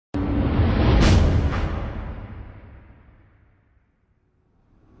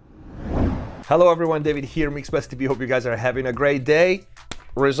Hello everyone, David here, MixBest TV. Hope you guys are having a great day.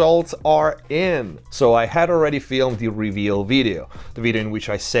 Results are in. So I had already filmed the reveal video, the video in which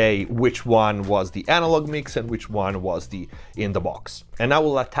I say which one was the analog mix and which one was the in the box. And I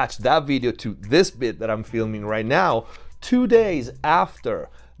will attach that video to this bit that I'm filming right now, 2 days after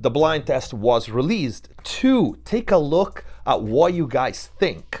the blind test was released, to take a look at what you guys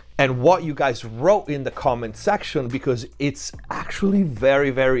think and what you guys wrote in the comment section, because it's actually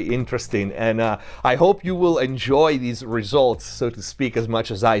very interesting, and I hope you will enjoy these results, so to speak, as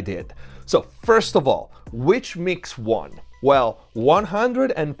much as I did. So first of all, which mix won? Well,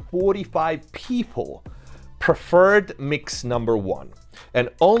 145 people preferred mix number 1, and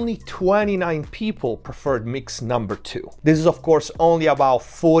only 29 people preferred mix number 2. This is of course only about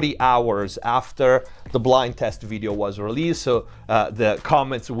 40 hours after the blind test video was released, so the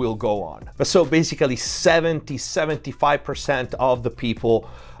comments will go on. So basically 75% of the people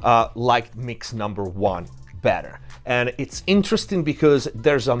liked mix number 1 better. And it's interesting because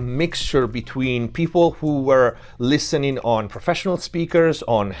there's a mixture between people who were listening on professional speakers,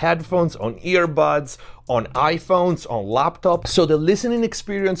 on headphones, on earbuds, on iPhones, on laptops. So the listening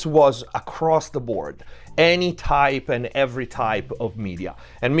experience was across the board, any type and every type of media.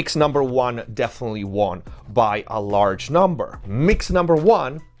 And mix number 1 definitely won by a large number. Mix number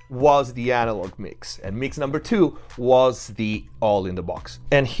 1 was the analog mix, and mix number 2 was the all in the box.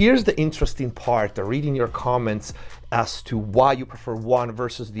 And here's the interesting part, reading your comments as to why you prefer one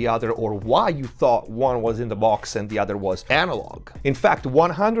versus the other, or why you thought one was in the box and the other was analog. In fact,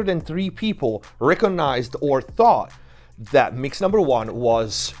 103 people recognized or thought that mix number 1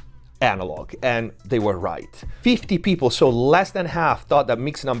 was analog, and they were right. 50 people, so less than half, thought that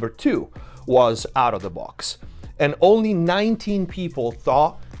mix number 2 was out of the box, and only 19 people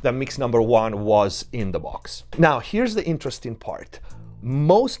thought that mix number 1 was in the box. Now, here's the interesting part.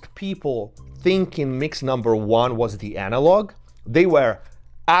 Most people thinking mix number 1 was the analog, they were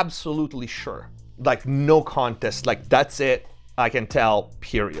absolutely sure, like no contest, like that's it, I can tell,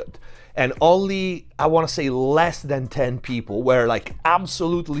 period. And only, I want to say, less than 10 people were like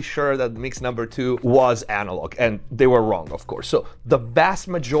absolutely sure that mix number 2 was analog, and they were wrong, of course. So the vast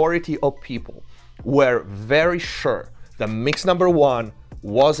majority of people were very sure that mix number 1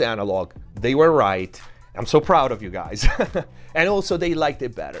 was analog. They were right. I'm so proud of you guys. And also they liked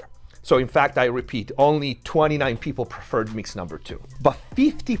it better. So in fact, I repeat, only 29 people preferred mix number 2. But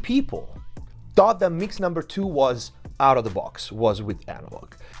 50 people thought that mix number 2 was out of the box, was with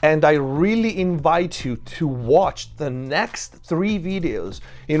analog. And I really invite you to watch the next 3 videos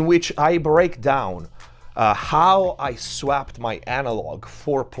in which I break down how I swapped my analog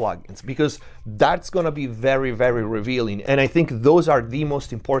for plugins, because that's gonna be very revealing. And I think those are the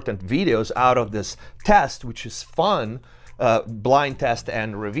most important videos out of this test, which is fun, blind test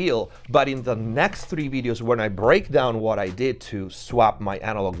and reveal. But in the next 3 videos, when I break down what I did to swap my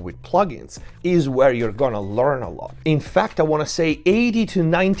analog with plugins, is where you're gonna learn a lot. In fact, I wanna say 80 to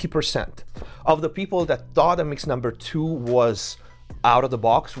 90% of the people that thought that mix number 2 was out of the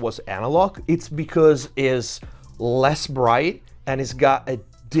box was analog, it's because it's less bright and it's got a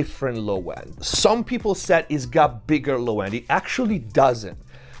different low end. Some people said it's got bigger low end. It actually doesn't.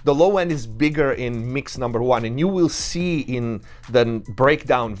 The low end is bigger in mix number 1, and you will see in the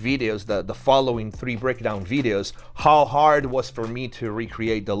breakdown videos, the following 3 breakdown videos, how hard it was for me to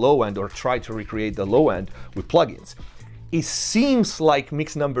recreate the low end, or try to recreate the low end with plugins. It seems like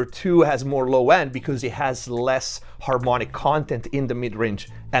mix number 2 has more low end because it has less harmonic content in the mid-range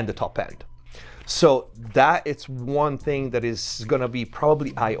and the top end. So that is one thing that is gonna be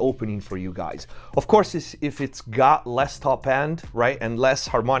probably eye-opening for you guys. Of course, if it's got less top end, right, and less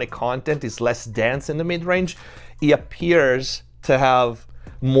harmonic content, is less dense in the mid-range, it appears to have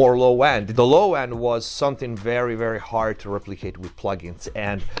more low end. The low end was something very hard to replicate with plugins,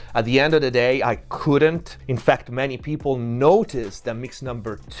 and at the end of the day, I couldn't. In fact, many people noticed that mix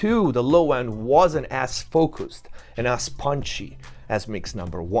number 2, the low end, wasn't as focused and as punchy as mix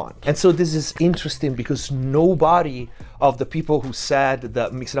number 1. And so this is interesting because nobody of the people who said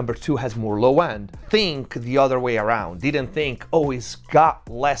that mix number 2 has more low end think the other way around. Didn't think, oh, it's got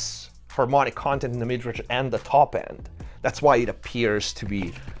less harmonic content in the mid-range and the top end. That's why it appears to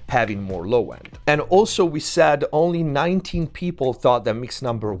be having more low end. And also we said only 19 people thought that mix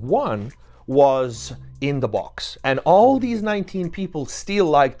number 1 was in the box. And all these 19 people still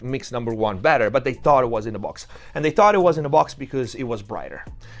liked mix number 1 better, but they thought it was in the box. And they thought it was in the box because it was brighter.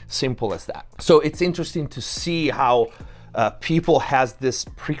 Simple as that. So it's interesting to see how people has this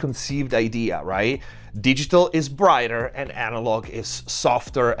preconceived idea, right? Digital is brighter and analog is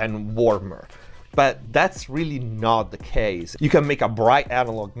softer and warmer. But that's really not the case. You can make a bright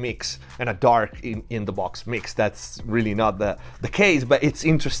analog mix and a dark in the box mix. That's really not the case, but it's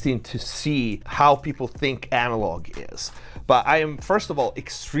interesting to see how people think analog is. But I am, first of all,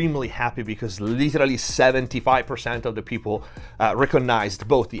 extremely happy because literally 75% of the people recognized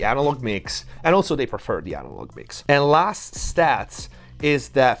both the analog mix and also they prefer the analog mix. And last stats is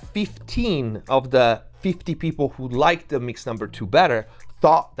that 15 of the 50 people who liked the mix number 2 better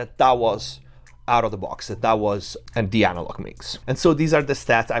thought that that was out of the box, that was the analog mix. And so these are the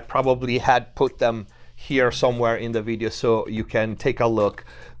stats. I probably had put them here somewhere in the video so you can take a look.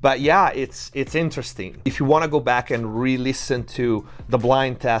 But yeah, it's interesting. If you want to go back and re-listen to the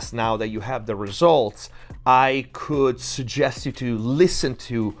blind test now that you have the results, I could suggest you to listen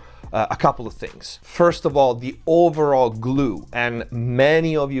to a couple of things. First of all, the overall glue, and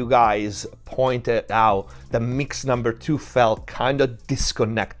many of you guys pointed out the mix number 2 felt kind of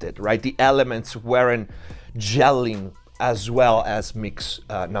disconnected, right? The elements weren't gelling as well as mix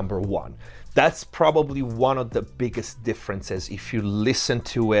number 1. That's probably one of the biggest differences. If you listen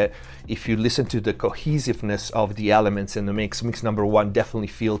to it, if you listen to the cohesiveness of the elements in the mix number 1 definitely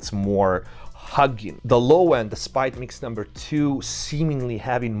feels more hugging. The low end, despite mix number 2 seemingly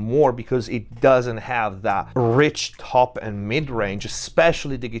having more because it doesn't have that rich top and mid range,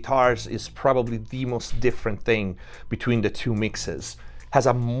 especially the guitars, is probably the most different thing between the two mixes. Has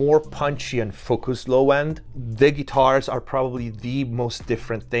a more punchy and focused low end. The guitars are probably the most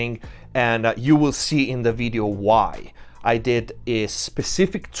different thing, and you will see in the video why. I did a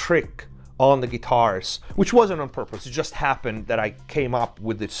specific trick on the guitars, which wasn't on purpose. It just happened that I came up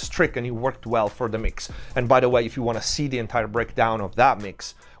with this trick and it worked well for the mix. And by the way, if you want to see the entire breakdown of that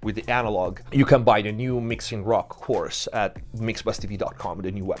mix with the analog, you can buy the new Mixing Rock course at mixbusstv.com,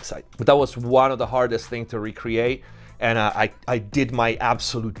 the new website. But that was one of the hardest things to recreate. And I did my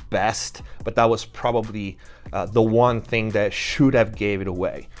absolute best, but that was probably the one thing that should have gave it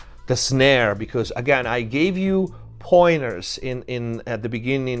away. The snare, because again, I gave you pointers at the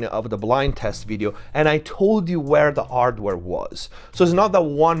beginning of the blind test video, and I told you where the hardware was. So it's not that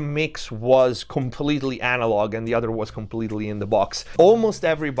one mix was completely analog and the other was completely in the box. Almost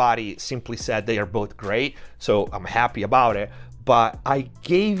everybody simply said they are both great, so I'm happy about it. But I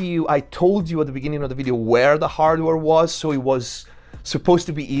told you at the beginning of the video where the hardware was, so it was supposed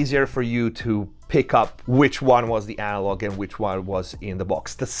to be easier for you to pick up which one was the analog and which one was in the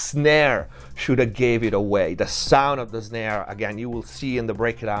box. The snare should have gave it away. The sound of the snare, again, you will see in the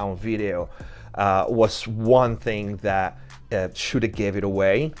breakdown video, was one thing that should have gave it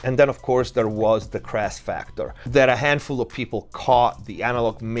away. And then of course there was the crest factor, that a handful of people caught the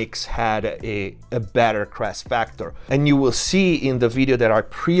analog mix had a better crest factor. And you will see in the video that I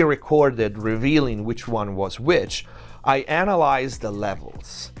pre-recorded revealing which one was which, I analyzed the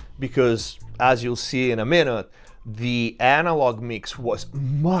levels, because as you'll see in a minute, the analog mix was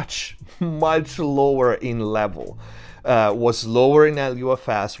much lower in level. Was lower in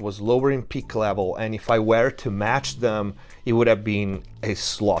LUFS, was lower in peak level, and if I were to match them, it would have been a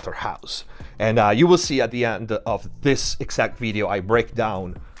slaughterhouse. And you will see at the end of this exact video, I break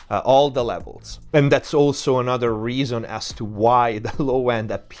down all the levels. And that's also another reason as to why the low end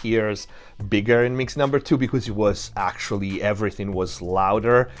appears bigger in mix number 2, because it was actually, everything was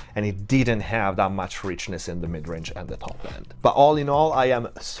louder and it didn't have that much richness in the mid-range and the top end. But all in all, I am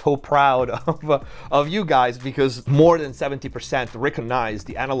so proud of you guys, because more than 70% recognized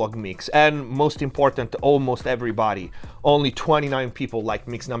the analog mix, and most important, almost everybody. Only 29 people liked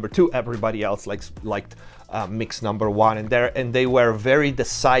mix number 2, everybody else liked mix number 1, and they were very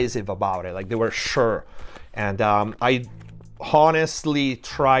decisive about it, like they were sure. And I honestly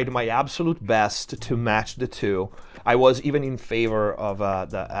tried my absolute best to match the two. I was even in favor of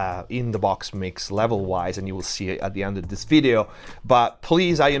the in the box mix level wise, and you will see it at the end of this video. But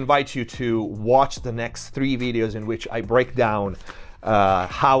please, I invite you to watch the next 3 videos in which I break down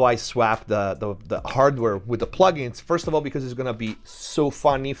how I swap the hardware with the plugins. First of all, because it's gonna be so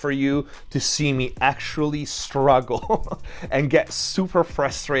funny for you to see me actually struggle and get super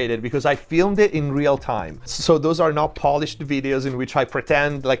frustrated, because I filmed it in real time. So those are not polished videos in which I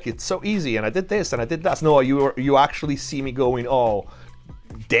pretend like it's so easy and I did this and I did that. No, you actually see me going, oh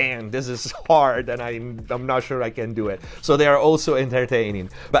damn, this is hard and I'm not sure I can do it. So they are also entertaining.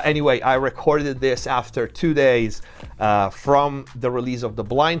 But anyway, I recorded this after 2 days from the release of the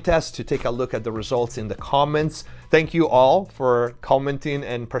blind test to take a look at the results in the comments. Thank you all for commenting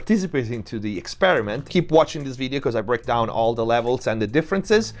and participating to the experiment. Keep watching this video because I break down all the levels and the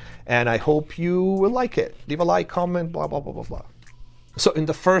differences, and I hope you will like it. Leave a like, comment, blah, blah, blah, blah, blah. So in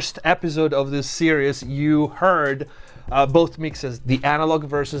the first episode of this series, you heard both mixes, the analog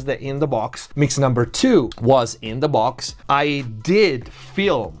versus the in the box. Mix number 2 was in the box. I did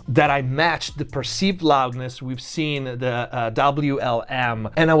film that I matched the perceived loudness. We've seen the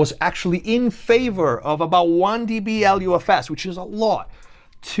WLM, and I was actually in favor of about 1 dB LUFS, which is a lot,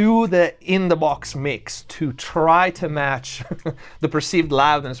 to the in-the-box mix to try to match the perceived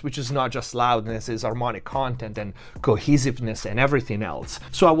loudness, which is not just loudness, is harmonic content and cohesiveness and everything else.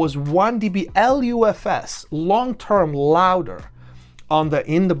 So I was 1 dB LUFS, long-term louder, on the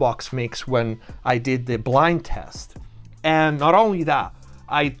in-the-box mix when I did the blind test. And not only that,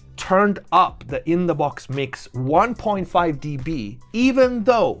 I turned up the in-the-box mix 1.5 dB, even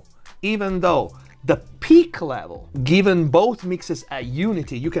though the peak level, given both mixes at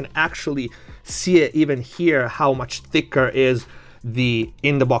unity, you can actually see it even here, how much thicker is the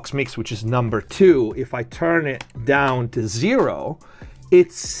in-the-box mix, which is number 2. If I turn it down to 0,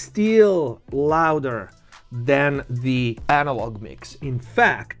 it's still louder than the analog mix. In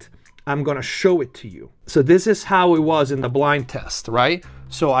fact, I'm gonna show it to you. So this is how it was in the blind test, right?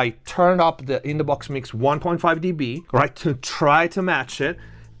 So I turned up the in-the-box mix 1.5 dB, right, to try to match it.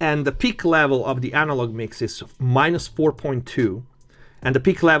 And the peak level of the analog mix is minus 4.2, and the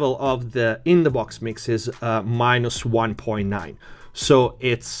peak level of the in-the-box mix is minus 1.9. So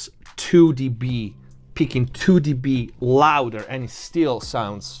it's 2 dB, peaking 2 dB louder, and it still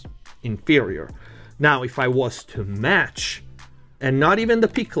sounds inferior. Now, if I was to match, and not even the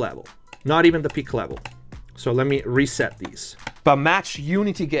peak level, so let me reset these. But match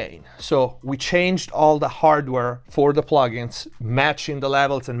unity gain. So we changed all the hardware for the plugins, matching the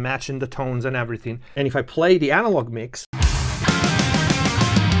levels and matching the tones and everything. And if I play the analog mix,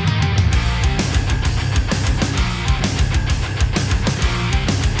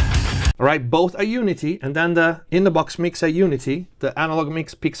 all right, both are unity, and then the in-the-box mix are unity. The analog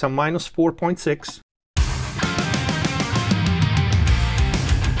mix peaks on minus 4.6.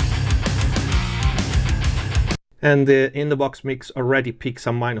 And the in-the-box mix already peaks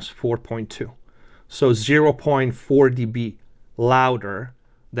on minus 4.2. So 0.4 dB louder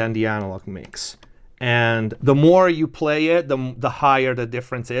than the analog mix. And the more you play it, the higher the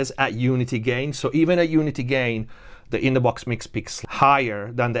difference is at unity gain. So even at unity gain, the in-the-box mix peaks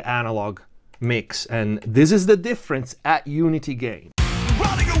higher than the analog mix. And this is the difference at unity gain.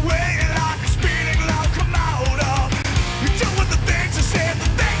 Running away.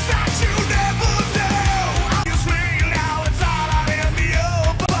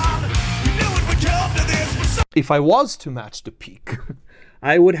 If I was to match the peak,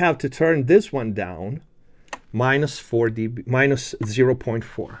 I would have to turn this one down minus 4 dB, minus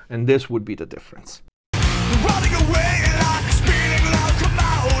 0.4, and this would be the difference. Running away like a speeding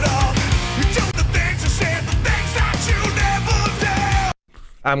locomotive. You do the things you say, the things that you never do.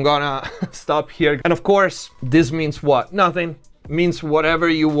 I'm gonna stop here. And of course, this means what? Nothing. It means whatever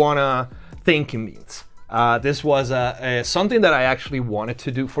you wanna think it means. This was something that I actually wanted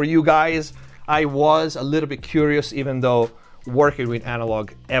to do for you guys. I was a little bit curious, even though working with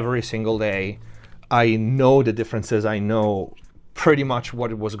analog every single day, I know the differences. I know pretty much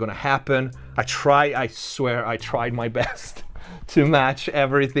what was going to happen. I swear I tried my best to match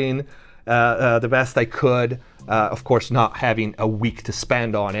everything the best I could. Of course, not having a week to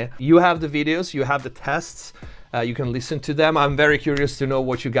spend on it. You have the videos, you have the tests, you can listen to them. I'm very curious to know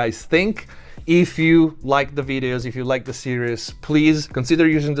what you guys think. If you like the videos, if you like the series, please consider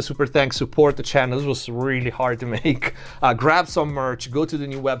using the super thanks, support the channel. This was really hard to make. Grab some merch, go to the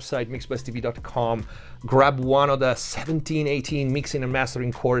new website, mixbystv.com. Grab one of the 17, 18 mixing and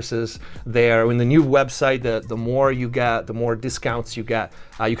mastering courses there. In the new website, the more you get, the more discounts you get.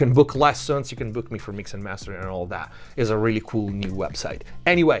 You can book lessons, you can book me for mix and mastering, and all that. It's a really cool new website.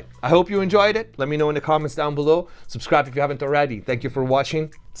 Anyway, I hope you enjoyed it. Let me know in the comments down below. Subscribe if you haven't already. Thank you for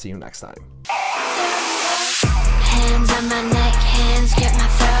watching. See you next time. Hands on my neck, hands grip my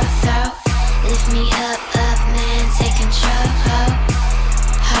throat. Lift me up, man, take control.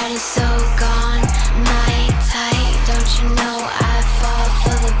 Heart is so gone, my tight, don't you know?